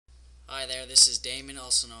Hi there, this is Damen,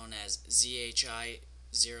 also known as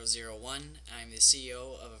ZHI001. I'm the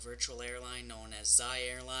CEO of a virtual airline known as Zhi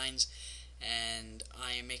Airlines, and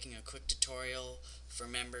I am making a quick tutorial for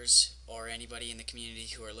members or anybody in the community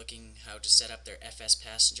who are looking how to set up their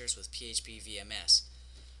Fspassengers with Phpvms.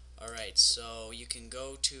 Alright, so you can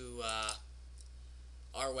go to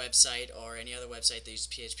our website or any other website that uses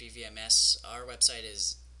Phpvms. Our website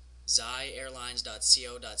is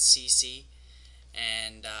ziairlines.co.cc,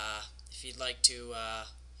 and if you'd like to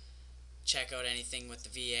check out anything with the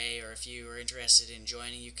VA, or if you are interested in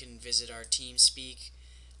joining, you can visit our TeamSpeak,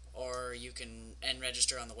 or you can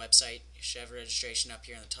register on the website. You should have a registration up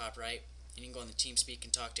here in the top right. You can go on the TeamSpeak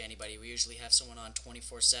and talk to anybody. We usually have someone on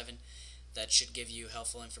 24/7 that should give you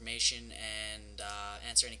helpful information and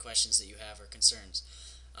answer any questions that you have or concerns.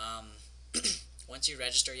 Once you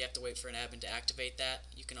register, you have to wait for an admin to activate that.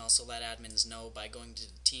 You can also let admins know by going to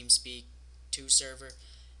the TeamSpeak 2 server,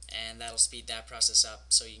 and that'll speed that process up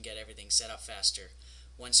so you can get everything set up faster.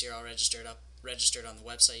 Once you're all registered on the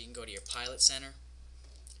website, you can go to your pilot center,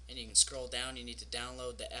 and you can scroll down. You need to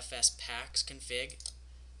download the Fspax config.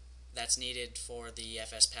 That's needed for the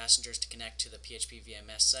Fspassengers to connect to the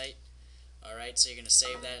Phpvms site. Alright, so you're going to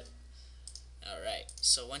save that. Alright,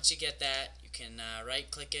 so once you get that, you can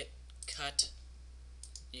right click it, cut.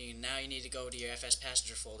 Now you need to go to your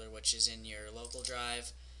Fspassenger folder, which is in your local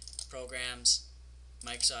drive, programs,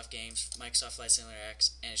 Microsoft Games, Microsoft Flight Simulator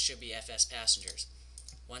X, and it should be Fspassengers.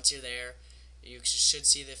 Once you're there, you should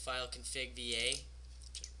see the file config VA.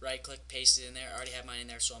 Just right click, paste it in there. I already have mine in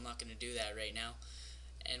there, so I'm not going to do that right now.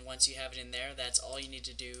 And once you have it in there, that's all you need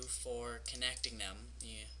to do for connecting them.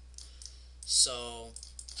 Yeah. So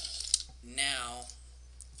now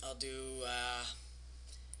I'll do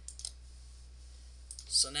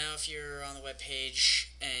now if you're on the web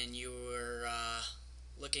page and you're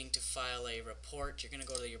looking to file a report, you're going to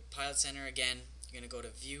go to your pilot center again. You're going to go to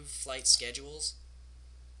view flight schedules.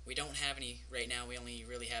 We don't have any right now. We only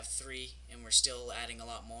really have 3, and we're still adding a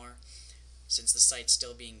lot more since the site's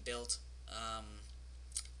still being built.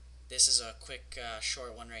 This is a quick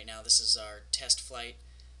short one right now. This is our test flight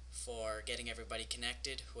for getting everybody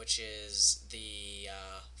connected, which is the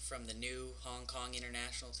from the new Hong Kong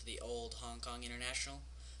International to the old Hong Kong International.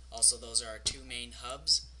 Also, those are our 2 main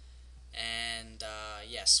hubs, and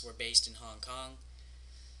yes, we're based in Hong Kong.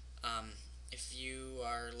 If you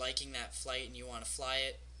are liking that flight and you want to fly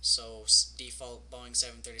it, so default Boeing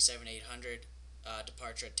 737-800,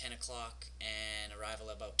 departure at 10 o'clock and arrival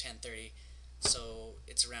at about 10:30, so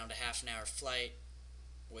it's around a half an hour flight,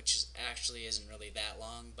 which actually isn't really that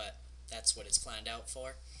long, but that's what it's planned out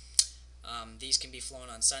for. These can be flown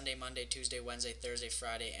on Sunday, Monday, Tuesday, Wednesday, Thursday,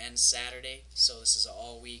 Friday, and Saturday, so this is an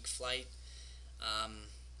all-week flight.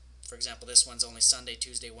 For example, this one's only Sunday,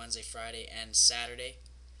 Tuesday, Wednesday, Friday, and Saturday.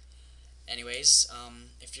 Anyways,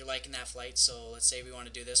 if you're liking that flight, so let's say we want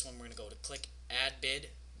to do this one, we're going to go to click Add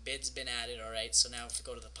Bid. Bid's been added, alright, so now if we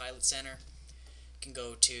go to the Pilot Center, you can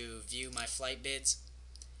go to View My Flight Bids,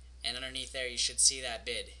 and underneath there you should see that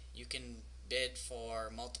bid. You can bid for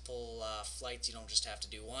multiple flights, you don't just have to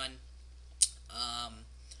do one.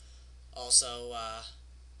 Also,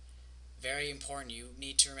 very important, you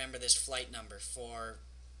need to remember this flight number for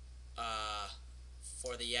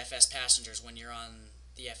the Fspassengers when you're on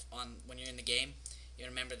the when you're in the game. You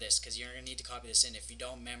remember this because you're going to need to copy this in. If you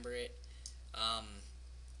don't remember it,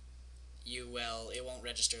 it won't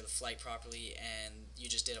register the flight properly, and you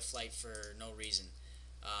just did a flight for no reason.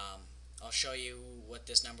 I'll show you what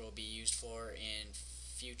this number will be used for in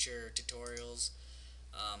future tutorials.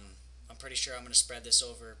 I'm pretty sure I'm going to spread this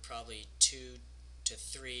over probably 2 to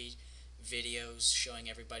 3 videos showing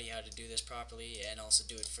everybody how to do this properly, and also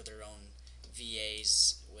do it for their own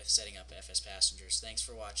VAs with setting up Fspassengers. Thanks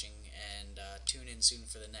for watching, and tune in soon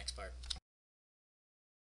for the next part.